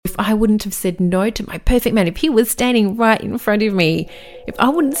I wouldn't have said no to my perfect man, if he was standing right in front of me, if I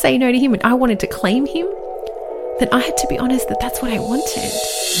wouldn't say no to him and I wanted to claim him, then I had to be honest that that's what I wanted.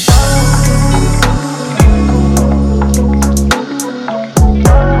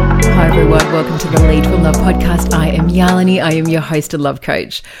 Hi everyone, welcome to the Lead from Love podcast. I am Yalini, I am your host and love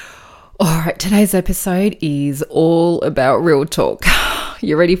coach. All right, today's episode is all about real talk.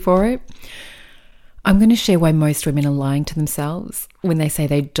 You ready for it? I'm going to share why most women are lying to themselves when they say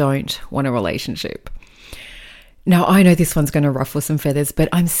they don't want a relationship. Now, I know this one's going to ruffle some feathers, but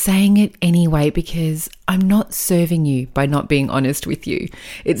I'm saying it anyway because I'm not serving you by not being honest with you.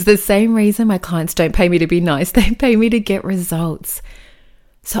 It's the same reason my clients don't pay me to be nice. They pay me to get results.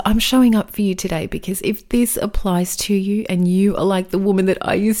 So I'm showing up for you today because if this applies to you and you are like the woman that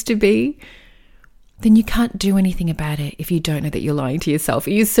I used to be, then you can't do anything about it if you don't know that you're lying to yourself.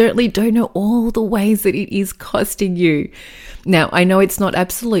 You certainly don't know all the ways that it is costing you. Now, I know it's not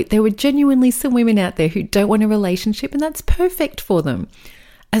absolute. There were genuinely some women out there who don't want a relationship, and that's perfect for them,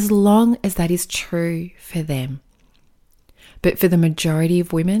 as long as that is true for them. But for the majority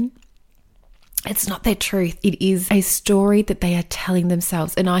of women, it's not their truth. It is a story that they are telling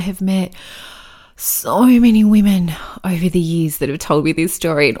themselves. And I have met so many women over the years that have told me this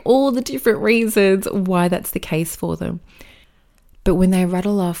story and all the different reasons why that's the case for them. But when they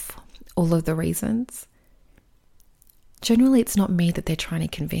rattle off all of the reasons, generally it's not me that they're trying to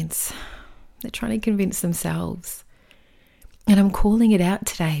convince. They're trying to convince themselves. And I'm calling it out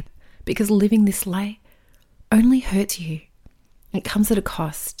today because living this lie only hurts you. It comes at a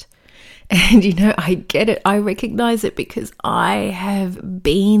cost. And I get it. I recognize it because I have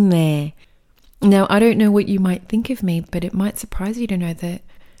been there. Now, I don't know what you might think of me, but it might surprise you to know that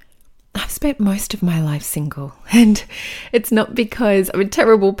I've spent most of my life single. And it's not because I'm a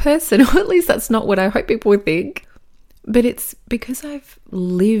terrible person, or at least that's not what I hope people would think. But it's because I've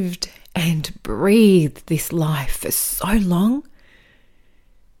lived and breathed this life for so long,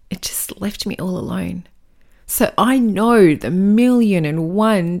 it just left me all alone. So I know the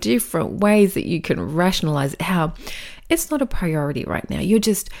 1,000,001 different ways that you can rationalize how it's not a priority right now. You're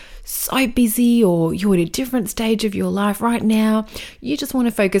just so busy, or you're at a different stage of your life right now. You just want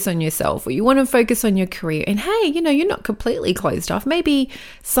to focus on yourself, or you want to focus on your career. And hey, you're not completely closed off. Maybe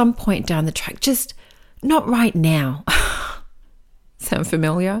some point down the track, just not right now. Sound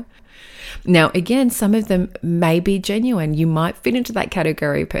familiar? Now, again, some of them may be genuine. You might fit into that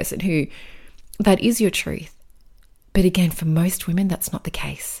category of person who that is your truth. But again, for most women, that's not the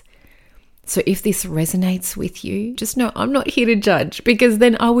case. So if this resonates with you, just know I'm not here to judge, because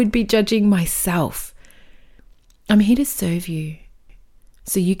then I would be judging myself. I'm here to serve you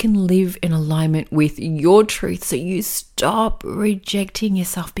so you can live in alignment with your truth, so you stop rejecting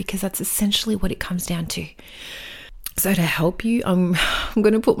yourself, because that's essentially what it comes down to. So to help you, I'm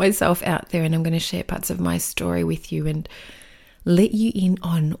going to put myself out there, and I'm going to share parts of my story with you and let you in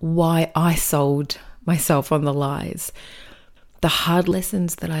on why I sold myself on the lies. The hard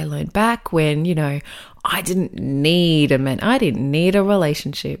lessons that I learned back when, I didn't need a man. I didn't need a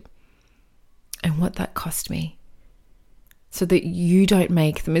relationship. And what that cost me. So that you don't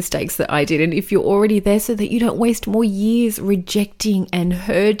make the mistakes that I did. And if you're already there, so that you don't waste more years rejecting and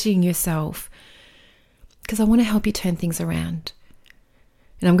hurting yourself. Because I want to help you turn things around.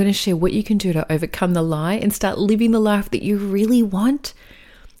 And I'm going to share what you can do to overcome the lie and start living the life that you really want.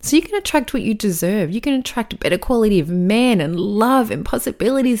 So you can attract what you deserve. You can attract a better quality of man and love and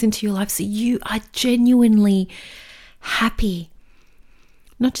possibilities into your life, so you are genuinely happy.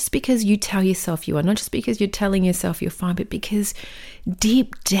 Not just because you tell yourself you are, not just because you're telling yourself you're fine, but because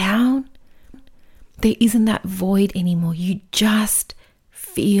deep down, there isn't that void anymore. You just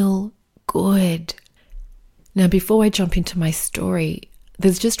feel good. Now, before I jump into my story,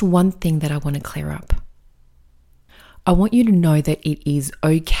 there's just one thing that I want to clear up. I want you to know that it is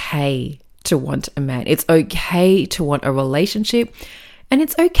okay to want a man. It's okay to want a relationship, and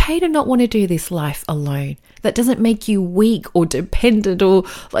it's okay to not want to do this life alone. That doesn't make you weak or dependent or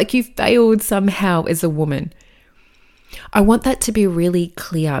like you failed somehow as a woman. I want that to be really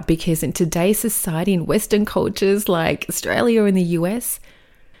clear, because in today's society, in Western cultures like Australia and the US,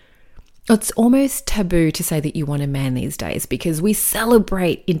 it's almost taboo to say that you want a man these days, because we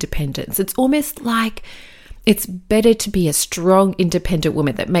celebrate independence. It's almost like it's better to be a strong, independent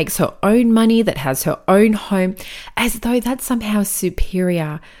woman that makes her own money, that has her own home, as though that's somehow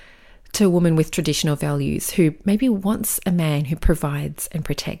superior to a woman with traditional values who maybe wants a man who provides and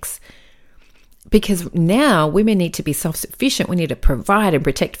protects. Because now women need to be self-sufficient. We need to provide and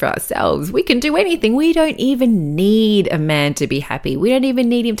protect for ourselves. We can do anything. We don't even need a man to be happy. We don't even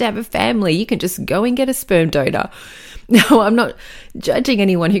need him to have a family. You can just go and get a sperm donor. Now, I'm not judging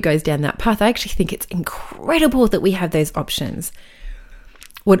anyone who goes down that path. I actually think it's incredible that we have those options.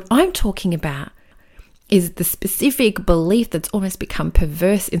 What I'm talking about is the specific belief that's almost become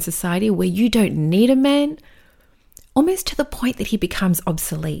perverse in society, where you don't need a man, almost to the point that he becomes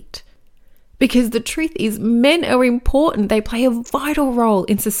obsolete. Because the truth is, men are important. They play a vital role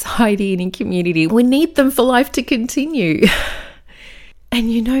in society and in community. We need them for life to continue.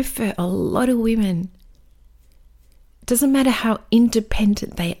 And for a lot of women, it doesn't matter how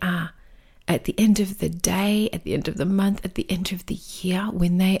independent they are, at the end of the day, at the end of the month, at the end of the year,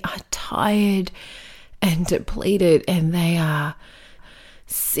 when they are tired and depleted and they are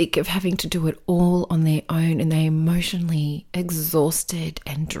sick of having to do it all on their own and they're emotionally exhausted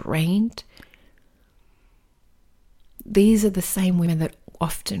and drained, these are the same women that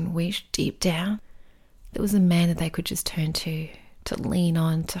often wish deep down there was a man that they could just turn to lean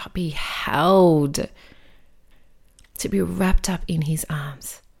on, to be held, to be wrapped up in his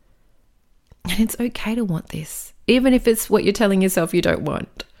arms. And it's okay to want this, even if it's what you're telling yourself you don't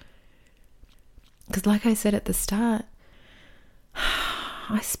want. Because like I said at the start,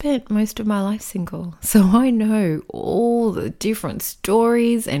 I spent most of my life single. So I know all the different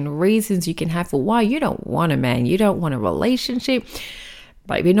stories and reasons you can have for why you don't want a man. You don't want a relationship.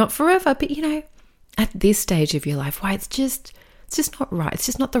 Maybe not forever, but at this stage of your life, why it's just not right. It's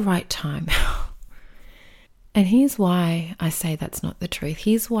just not the right time. And here's why I say that's not the truth.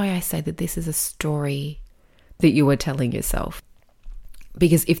 Here's why I say that this is a story that you are telling yourself.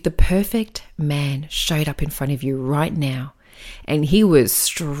 Because if the perfect man showed up in front of you right now, and he was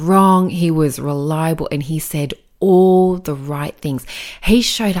strong, he was reliable, and he said all the right things, he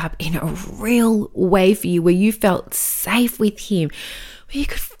showed up in a real way for you where you felt safe with him, where you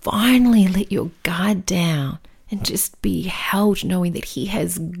could finally let your guard down and just be held, knowing that he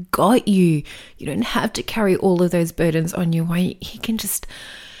has got you. You don't have to carry all of those burdens on your way. You can just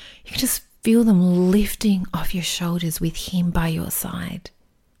feel them lifting off your shoulders with him by your side.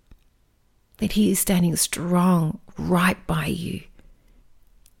 That he is standing strong right by you.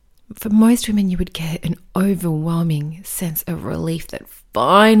 For most women, you would get an overwhelming sense of relief that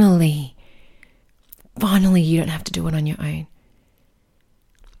finally you don't have to do it on your own.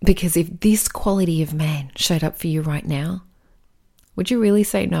 Because if this quality of man showed up for you right now, would you really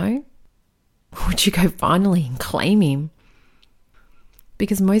say no? Or would you go finally and claim him?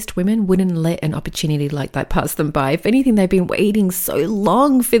 Because most women wouldn't let an opportunity like that pass them by. If anything, they've been waiting so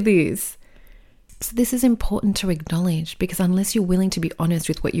long for this. So this is important to acknowledge, because unless you're willing to be honest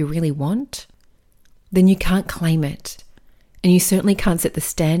with what you really want, then you can't claim it. And you certainly can't set the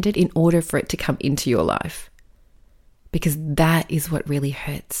standard in order for it to come into your life. Because that is what really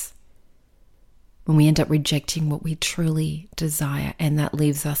hurts. When we end up rejecting what we truly desire, and that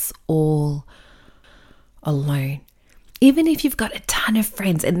leaves us all alone. Even if you've got a ton of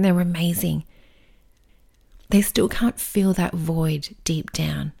friends and they're amazing, they still can't fill that void deep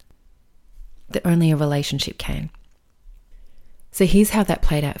down that only a relationship can. So here's how that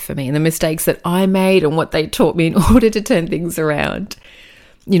played out for me, and the mistakes that I made and what they taught me in order to turn things around.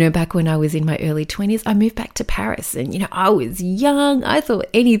 Back when I was in my early 20s, I moved back to Paris, and I was young. I thought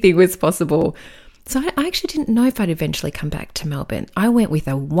anything was possible. So I actually didn't know if I'd eventually come back to Melbourne. I went with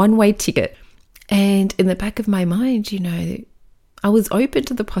a one-way ticket. And in the back of my mind, I was open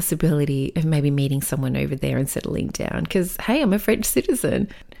to the possibility of maybe meeting someone over there and settling down because, hey, I'm a French citizen.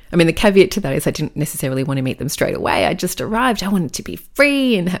 I mean, the caveat to that is I didn't necessarily want to meet them straight away. I just arrived. I wanted to be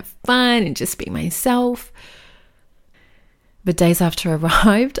free and have fun and just be myself. But days after I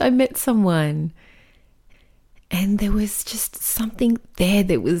arrived, I met someone. And there was just something there.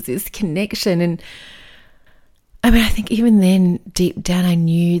 There was this connection. And I think even then, deep down, I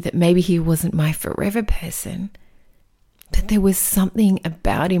knew that maybe he wasn't my forever person. But there was something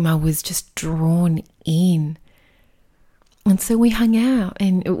about him I was just drawn in. And so we hung out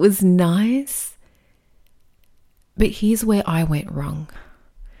and it was nice. But here's where I went wrong.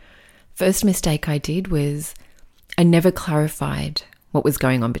 First mistake I did was I never clarified what was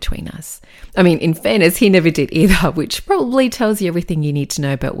going on between us. I mean, in fairness, he never did either, which probably tells you everything you need to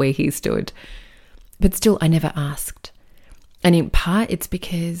know about where he stood. But still, I never asked. And in part, it's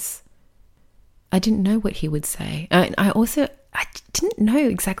because I didn't know what he would say. And I didn't know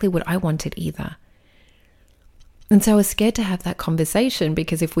exactly what I wanted either. And so I was scared to have that conversation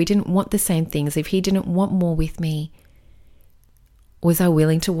because if we didn't want the same things, if he didn't want more with me, was I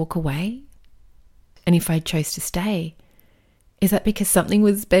willing to walk away? And if I chose to stay, is that because something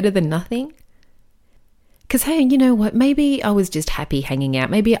was better than nothing? Because, hey, you know what? Maybe I was just happy hanging out.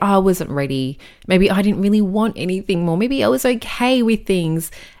 Maybe I wasn't ready. Maybe I didn't really want anything more. Maybe I was okay with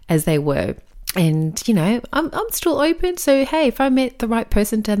things as they were. And, you know, I'm still open. So, hey, if I met the right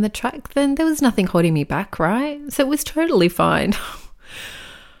person down the track, then there was nothing holding me back, right? So it was totally fine.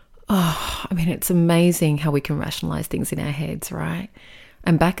 Oh, I mean, it's amazing how we can rationalize things in our heads, right?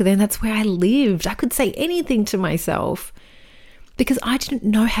 And back then, that's where I lived. I could say anything to myself because I didn't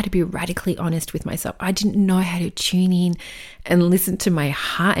know how to be radically honest with myself. I didn't know how to tune in and listen to my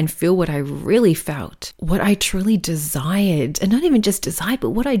heart and feel what I really felt, what I truly desired, and not even just desired,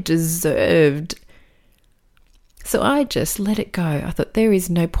 but what I deserved. So I just let it go. I thought there is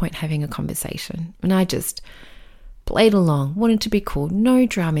no point having a conversation. And I just played along, wanted to be cool. No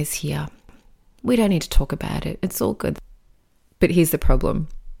dramas here. We don't need to talk about it. It's all good. But here's the problem.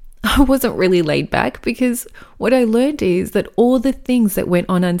 I wasn't really laid back because what I learned is that all the things that went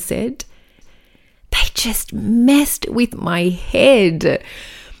on unsaid, they just messed with my head.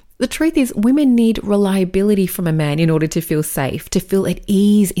 The truth is, women need reliability from a man in order to feel safe, to feel at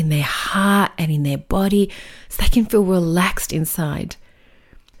ease in their heart and in their body so they can feel relaxed inside.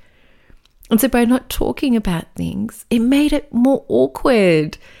 And so by not talking about things, it made it more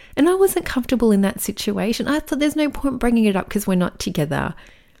awkward. And I wasn't comfortable in that situation. I thought there's no point bringing it up because we're not together.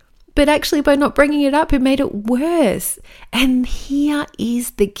 But actually, by not bringing it up, it made it worse. And here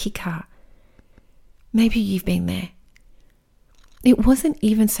is the kicker. Maybe you've been there. It wasn't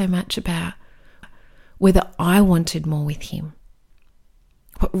even so much about whether I wanted more with him.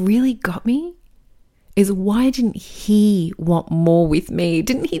 What really got me is why didn't he want more with me?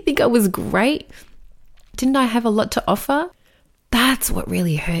 Didn't he think I was great? Didn't I have a lot to offer? That's what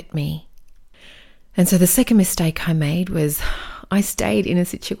really hurt me. And so the second mistake I made was I stayed in a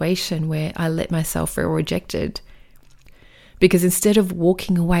situation where I let myself feel rejected. Because instead of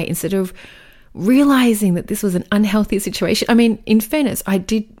walking away, instead of realizing that this was an unhealthy situation, I mean, in fairness, I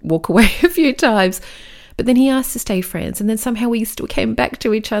did walk away a few times, but then he asked to stay friends. And then somehow we still came back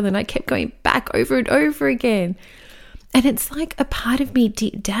to each other and I kept going back over and over again. And it's like a part of me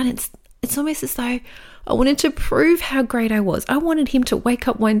deep down, it's almost as though I wanted to prove how great I was. I wanted him to wake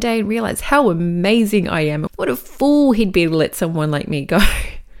up one day and realize how amazing I am. What a fool he'd be to let someone like me go.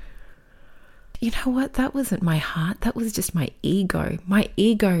 You know what? That wasn't my heart. That was just my ego. My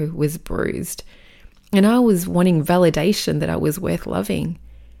ego was bruised. And I was wanting validation that I was worth loving.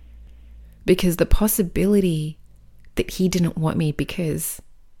 Because the possibility that he didn't want me because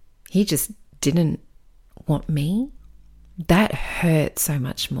he just didn't want me, that hurt so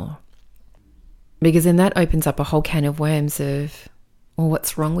much more. Because then that opens up a whole can of worms of, well,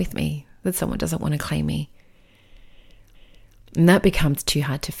 what's wrong with me that someone doesn't want to claim me? And that becomes too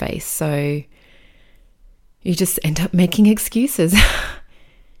hard to face. So you just end up making excuses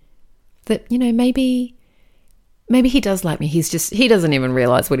that, you know, maybe he does like me. He doesn't even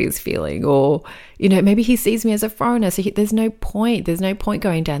realize what he's feeling. Or, you know, maybe he sees me as a foreigner. So there's no point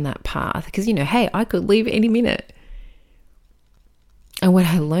going down that path because, you know, hey, I could leave any minute. And what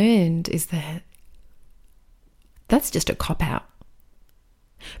I learned is that that's just a cop-out.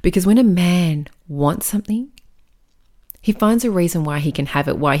 Because when a man wants something, he finds a reason why he can have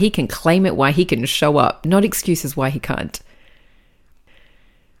it, why he can claim it, why he can show up, not excuses why he can't.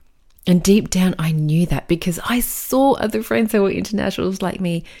 And deep down, I knew that because I saw other friends who were internationals like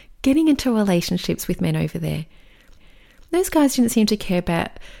me getting into relationships with men over there. Those guys didn't seem to care about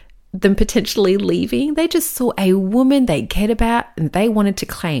them potentially leaving. They just saw a woman they cared about and they wanted to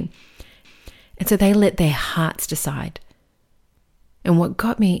claim. And so they let their hearts decide. And what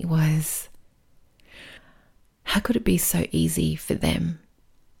got me was, how could it be so easy for them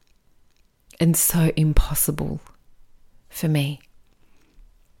and so impossible for me?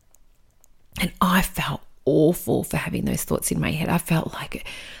 And I felt awful for having those thoughts in my head. I felt like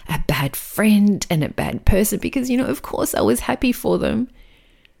a bad friend and a bad person because, you know, of course I was happy for them.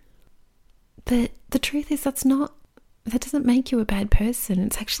 But the truth is that doesn't make you a bad person.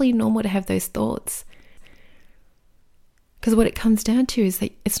 It's actually normal to have those thoughts. Because what it comes down to is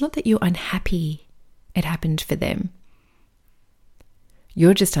that it's not that you're unhappy it happened for them.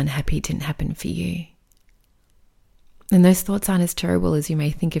 You're just unhappy it didn't happen for you. And those thoughts aren't as terrible as you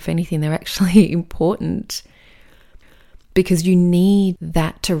may think. If anything, they're actually important. Because you need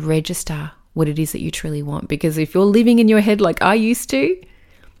that to register what it is that you truly want. Because if you're living in your head like I used to,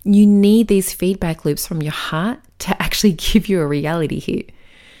 you need these feedback loops from your heart to actually give you a reality hit.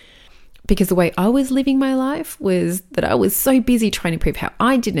 Because the way I was living my life was that I was so busy trying to prove how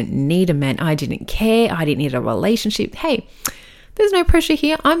I didn't need a man. I didn't care. I didn't need a relationship. Hey, there's no pressure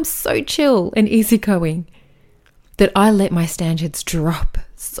here. I'm so chill and easygoing that I let my standards drop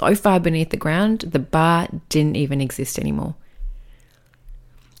so far beneath the ground, the bar didn't even exist anymore.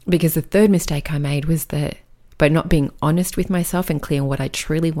 Because the third mistake I made was that by not being honest with myself and clear on what I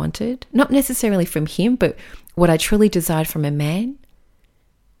truly wanted, not necessarily from him, but what I truly desired from a man,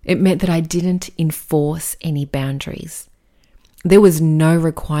 it meant that I didn't enforce any boundaries. There was no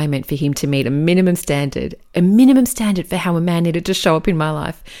requirement for him to meet a minimum standard for how a man needed to show up in my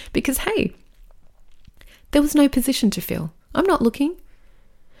life. Because, hey, there was no position to fill. I'm not looking.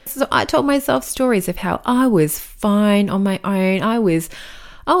 So I told myself stories of how I was fine on my own. I was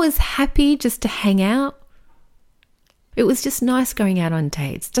happy just to hang out. It was just nice going out on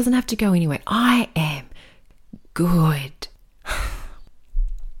dates. Doesn't have to go anywhere. I am good.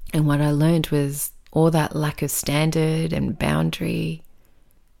 And what I learned was all that lack of standard and boundary,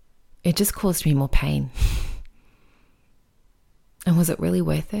 it just caused me more pain. And was it really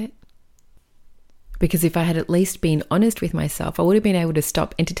worth it? Because if I had at least been honest with myself, I would have been able to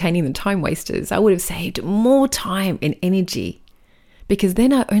stop entertaining the time wasters. I would have saved more time and energy. Because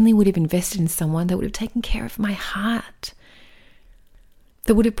then I only would have invested in someone that would have taken care of my heart.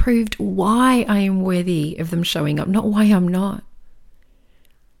 That would have proved why I am worthy of them showing up, not why I'm not.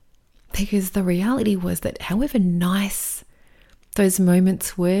 Because the reality was that however nice those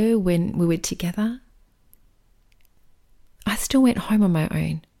moments were when we were together, I still went home on my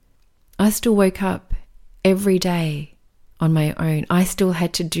own. I still woke up every day on my own. I still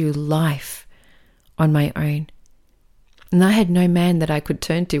had to do life on my own. And I had no man that I could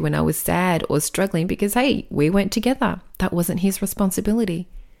turn to when I was sad or struggling because, hey, we weren't together. That wasn't his responsibility.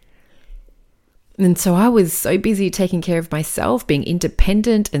 And so I was so busy taking care of myself, being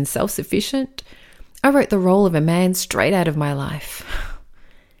independent and self-sufficient. I wrote the role of a man straight out of my life.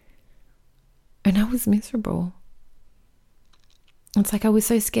 And I was miserable. It's like I was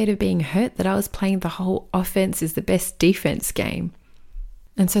so scared of being hurt that I was playing the whole offense is the best defense game.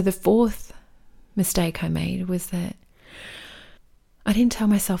 And so the fourth mistake I made was that I didn't tell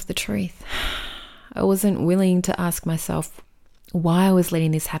myself the truth. I wasn't willing to ask myself why I was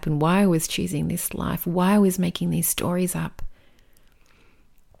letting this happen, why I was choosing this life, why I was making these stories up.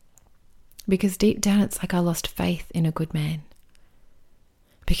 Because deep down, it's like I lost faith in a good man.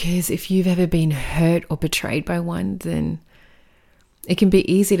 Because if you've ever been hurt or betrayed by one, then it can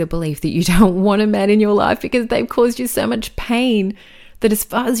be easy to believe that you don't want a man in your life because they've caused you so much pain that as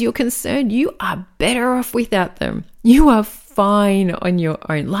far as you're concerned, you are better off without them. You are fine on your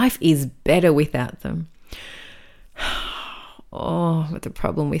own. Life is better without them. Oh, but the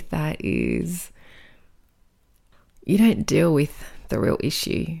problem with that is you don't deal with the real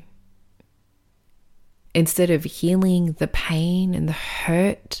issue. Instead of healing the pain and the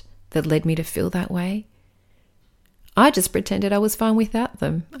hurt that led me to feel that way, I just pretended I was fine without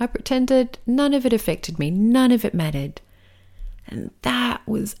them. I pretended none of it affected me. None of it mattered. And that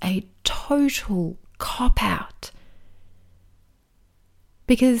was a total cop-out.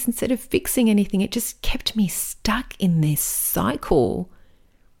 Because instead of fixing anything, it just kept me stuck in this cycle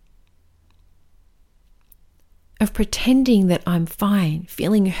of pretending that I'm fine,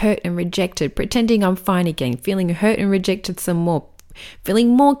 feeling hurt and rejected, pretending I'm fine again, feeling hurt and rejected some more, feeling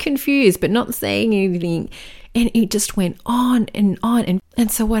more confused but not saying anything. And it just went on and on.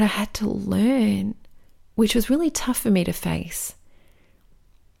 And so what I had to learn, which was really tough for me to face,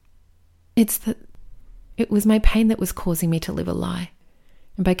 it's that it was my pain that was causing me to live a lie.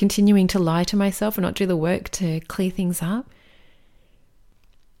 And by continuing to lie to myself and not do the work to clear things up,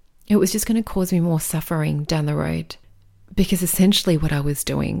 it was just going to cause me more suffering down the road. Because essentially what I was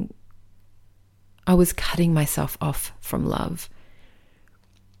doing, I was cutting myself off from love,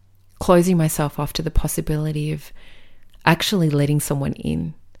 closing myself off to the possibility of actually letting someone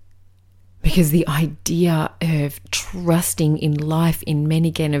in. Because the idea of trusting in life, in men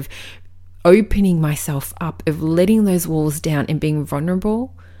again, of opening myself up, of letting those walls down and being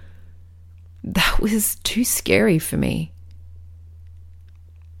vulnerable, that was too scary for me.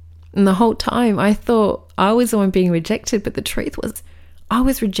 And the whole time I thought I was the one being rejected, but the truth was I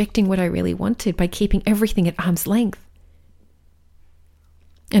was rejecting what I really wanted by keeping everything at arm's length.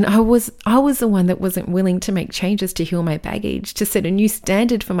 And I was the one that wasn't willing to make changes to heal my baggage, to set a new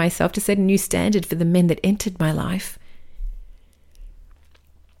standard for myself, to set a new standard for the men that entered my life.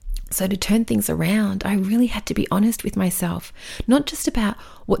 So to turn things around, I really had to be honest with myself, not just about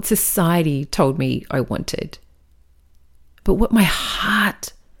what society told me I wanted, but what my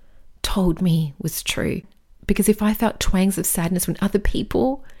heart told me was true. Because if I felt twangs of sadness when other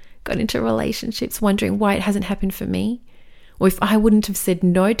people got into relationships wondering why it hasn't happened for me, or if I wouldn't have said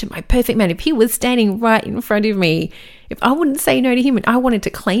no to my perfect man, if he was standing right in front of me, if I wouldn't say no to him and I wanted to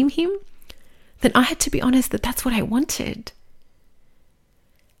claim him, then I had to be honest that that's what I wanted.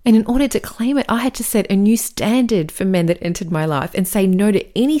 And in order to claim it, I had to set a new standard for men that entered my life and say no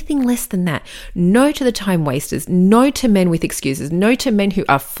to anything less than that. No to the time wasters. No to men with excuses. No to men who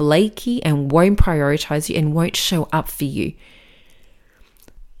are flaky and won't prioritize you and won't show up for you.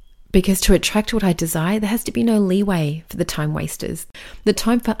 Because to attract what I desire, there has to be no leeway for the time wasters. The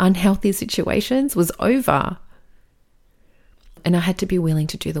time for unhealthy situations was over. And I had to be willing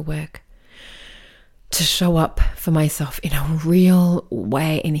to do the work, to show up for myself in a real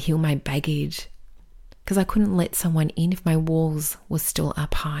way and heal my baggage. Because I couldn't let someone in if my walls were still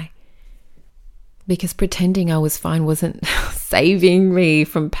up high. Because pretending I was fine wasn't saving me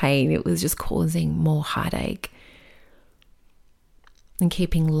from pain. It was just causing more heartache. And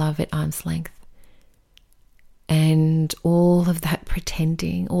keeping love at arm's length. And all of that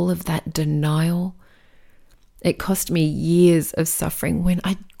pretending, all of that denial, it cost me years of suffering when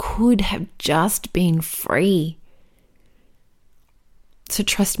I could have just been free. So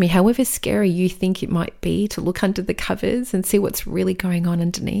trust me, however scary you think it might be to look under the covers and see what's really going on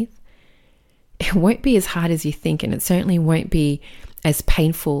underneath, it won't be as hard as you think, and it certainly won't be as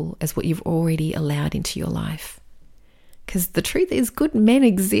painful as what you've already allowed into your life. Because the truth is, good men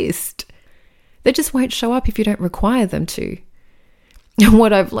exist. They just won't show up if you don't require them to. And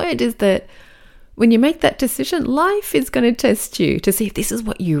what I've learned is that when you make that decision, life is going to test you to see if this is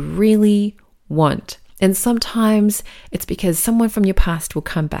what you really want. And sometimes it's because someone from your past will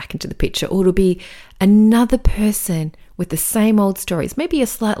come back into the picture, or it'll be another person with the same old stories, maybe a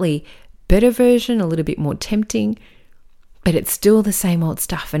slightly better version, a little bit more tempting, but it's still the same old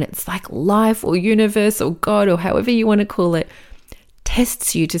stuff. And it's like life or universe or God or however you want to call it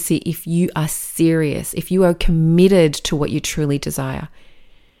tests you to see if you are serious, if you are committed to what you truly desire.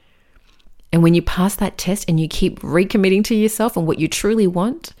 And when you pass that test and you keep recommitting to yourself and what you truly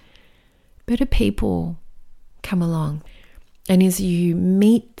want, better people come along. And as you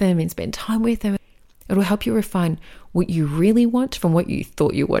meet them and spend time with them, it'll help you refine what you really want from what you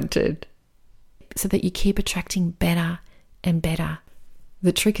thought you wanted, so that you keep attracting better and better.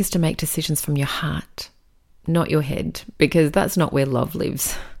 The trick is to make decisions from your heart, not your head, because that's not where love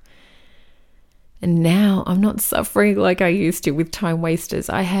lives. And now I'm not suffering like I used to with time wasters.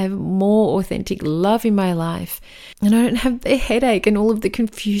 I have more authentic love in my life, and I don't have the headache and all of the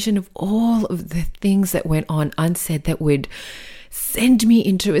confusion of all of the things that went on unsaid that would send me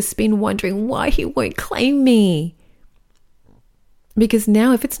into a spin wondering why he won't claim me. Because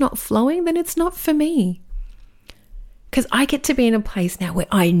now if it's not flowing, then it's not for me. Because I get to be in a place now where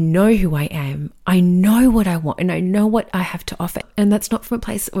I know who I am, I know what I want, and I know what I have to offer. And that's not from a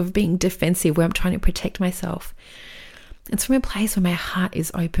place of being defensive where I'm trying to protect myself. It's from a place where my heart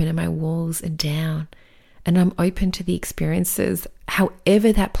is open and my walls are down, and I'm open to the experiences,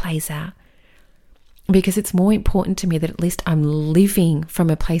 however that plays out. Because it's more important to me that at least I'm living from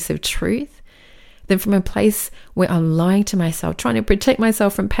a place of truth than from a place where I'm lying to myself, trying to protect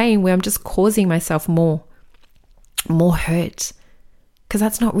myself from pain, where I'm just causing myself more hurt, because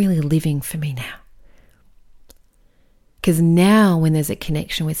that's not really living for me now. Because now when there's a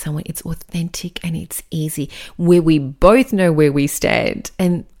connection with someone, it's authentic and it's easy, where we both know where we stand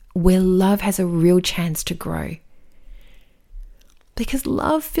and where love has a real chance to grow. Because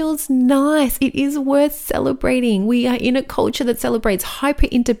love feels nice. It is worth celebrating. We are in a culture that celebrates hyper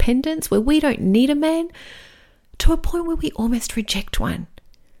independence, where we don't need a man, to a point where we almost reject one.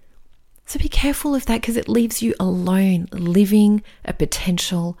 So be careful of that, because it leaves you alone living a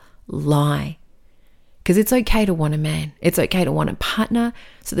potential lie. Because it's okay to want a man. It's okay to want a partner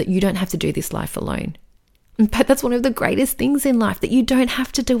so that you don't have to do this life alone. But that's one of the greatest things in life, that you don't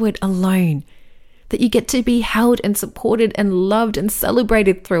have to do it alone. That you get to be held and supported and loved and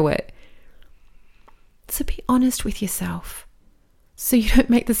celebrated through it. So be honest with yourself, so you don't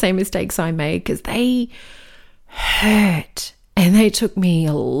make the same mistakes I made, because they hurt. And they took me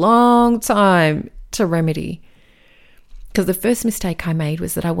a long time to remedy. Because the first mistake I made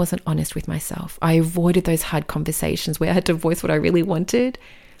was that I wasn't honest with myself. I avoided those hard conversations where I had to voice what I really wanted,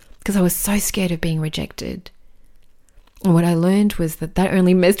 because I was so scared of being rejected. And what I learned was that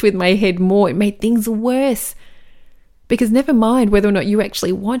only messed with my head more. It made things worse. Because never mind whether or not you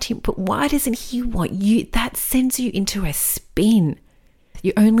actually want him, but why doesn't he want you? That sends you into a spin.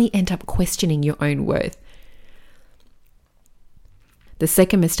 You only end up questioning your own worth. The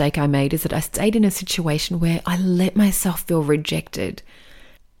second mistake I made is that I stayed in a situation where I let myself feel rejected,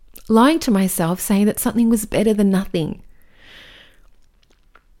 lying to myself, saying that something was better than nothing.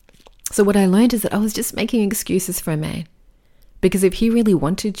 So what I learned is that I was just making excuses for a man, because if he really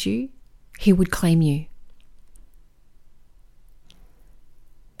wanted you, he would claim you.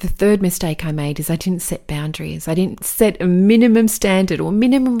 The third mistake I made is I didn't set boundaries. I didn't set a minimum standard or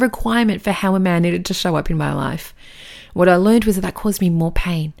minimum requirement for how a man needed to show up in my life. What I learned was that caused me more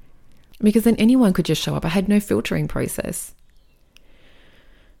pain, because then anyone could just show up. I had no filtering process.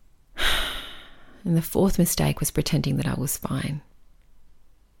 And the fourth mistake was pretending that I was fine.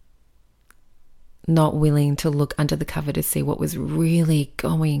 Not willing to look under the cover to see what was really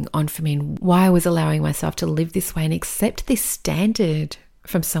going on for me and why I was allowing myself to live this way and accept this standard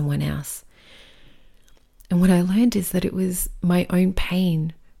from someone else. And what I learned is that it was my own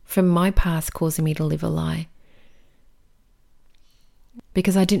pain from my past causing me to live a lie.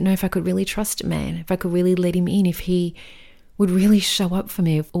 Because I didn't know if I could really trust a man, if I could really let him in, if he would really show up for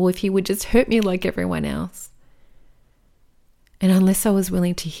me, or if he would just hurt me like everyone else. And unless I was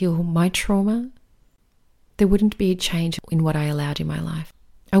willing to heal my trauma, there wouldn't be a change in what I allowed in my life.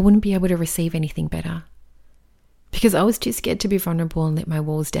 I wouldn't be able to receive anything better. Because I was too scared to be vulnerable and let my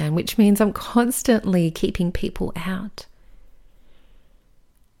walls down, which means I'm constantly keeping people out.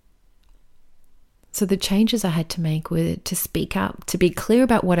 So the changes I had to make were to speak up, to be clear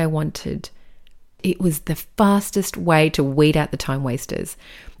about what I wanted. It was the fastest way to weed out the time wasters.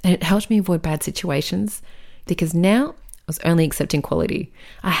 And it helped me avoid bad situations because now I was only accepting quality.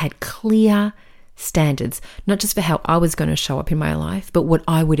 I had clear standards, not just for how I was going to show up in my life, but what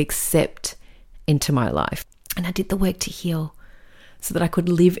I would accept into my life. And I did the work to heal so that I could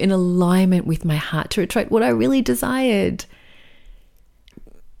live in alignment with my heart to attract what I really desired.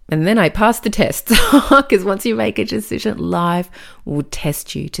 And then I passed the test, because once you make a decision, life will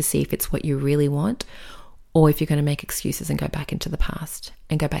test you to see if it's what you really want or if you're going to make excuses and go back into the past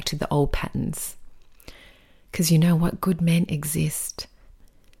and go back to the old patterns. Because you know what? Good men exist,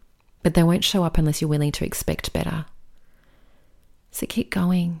 but they won't show up unless you're willing to expect better. So keep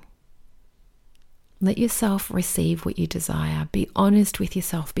going. Let yourself receive what you desire. Be honest with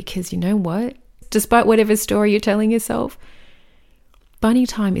yourself, because you know what? Despite whatever story you're telling yourself, finding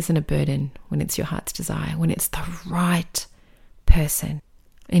time isn't a burden when it's your heart's desire, when it's the right person.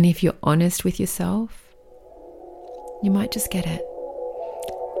 And if you're honest with yourself, you might just get it.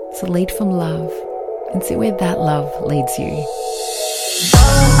 So lead from love and see where that love leads you.